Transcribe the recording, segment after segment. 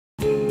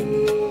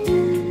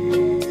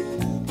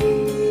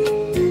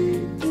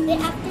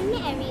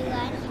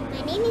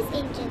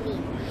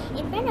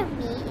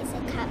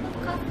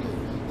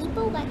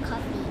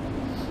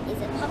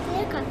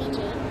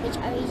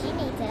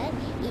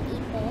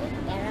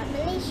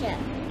texture.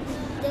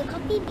 The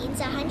coffee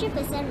beans are 100%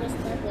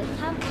 roasted with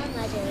palm oil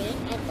margarine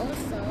and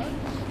also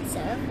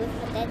served with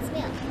condensed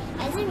milk.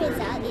 As a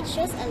result, it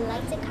shows a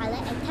lighter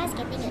color and thus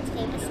getting its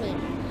famous name.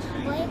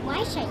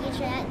 Why should you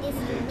try out this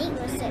unique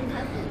roasted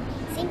coffee?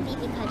 Simply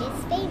because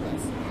it's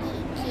famous.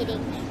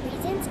 Kidding.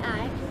 Reasons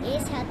are,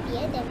 it is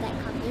healthier than black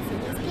coffee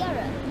since it's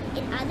purer.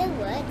 In other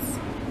words,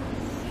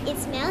 it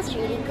smells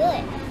really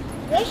good.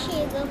 Where should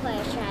you go for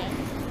a try?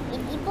 In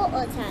Ipoh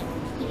Old Town.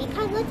 If you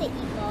can't go to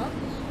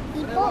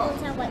Ipoh Old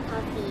Town White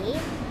Coffee,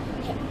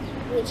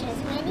 which has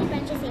many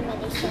branches in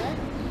Malaysia,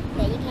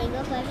 then you can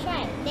go for a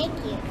try. Thank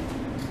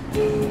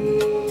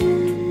you.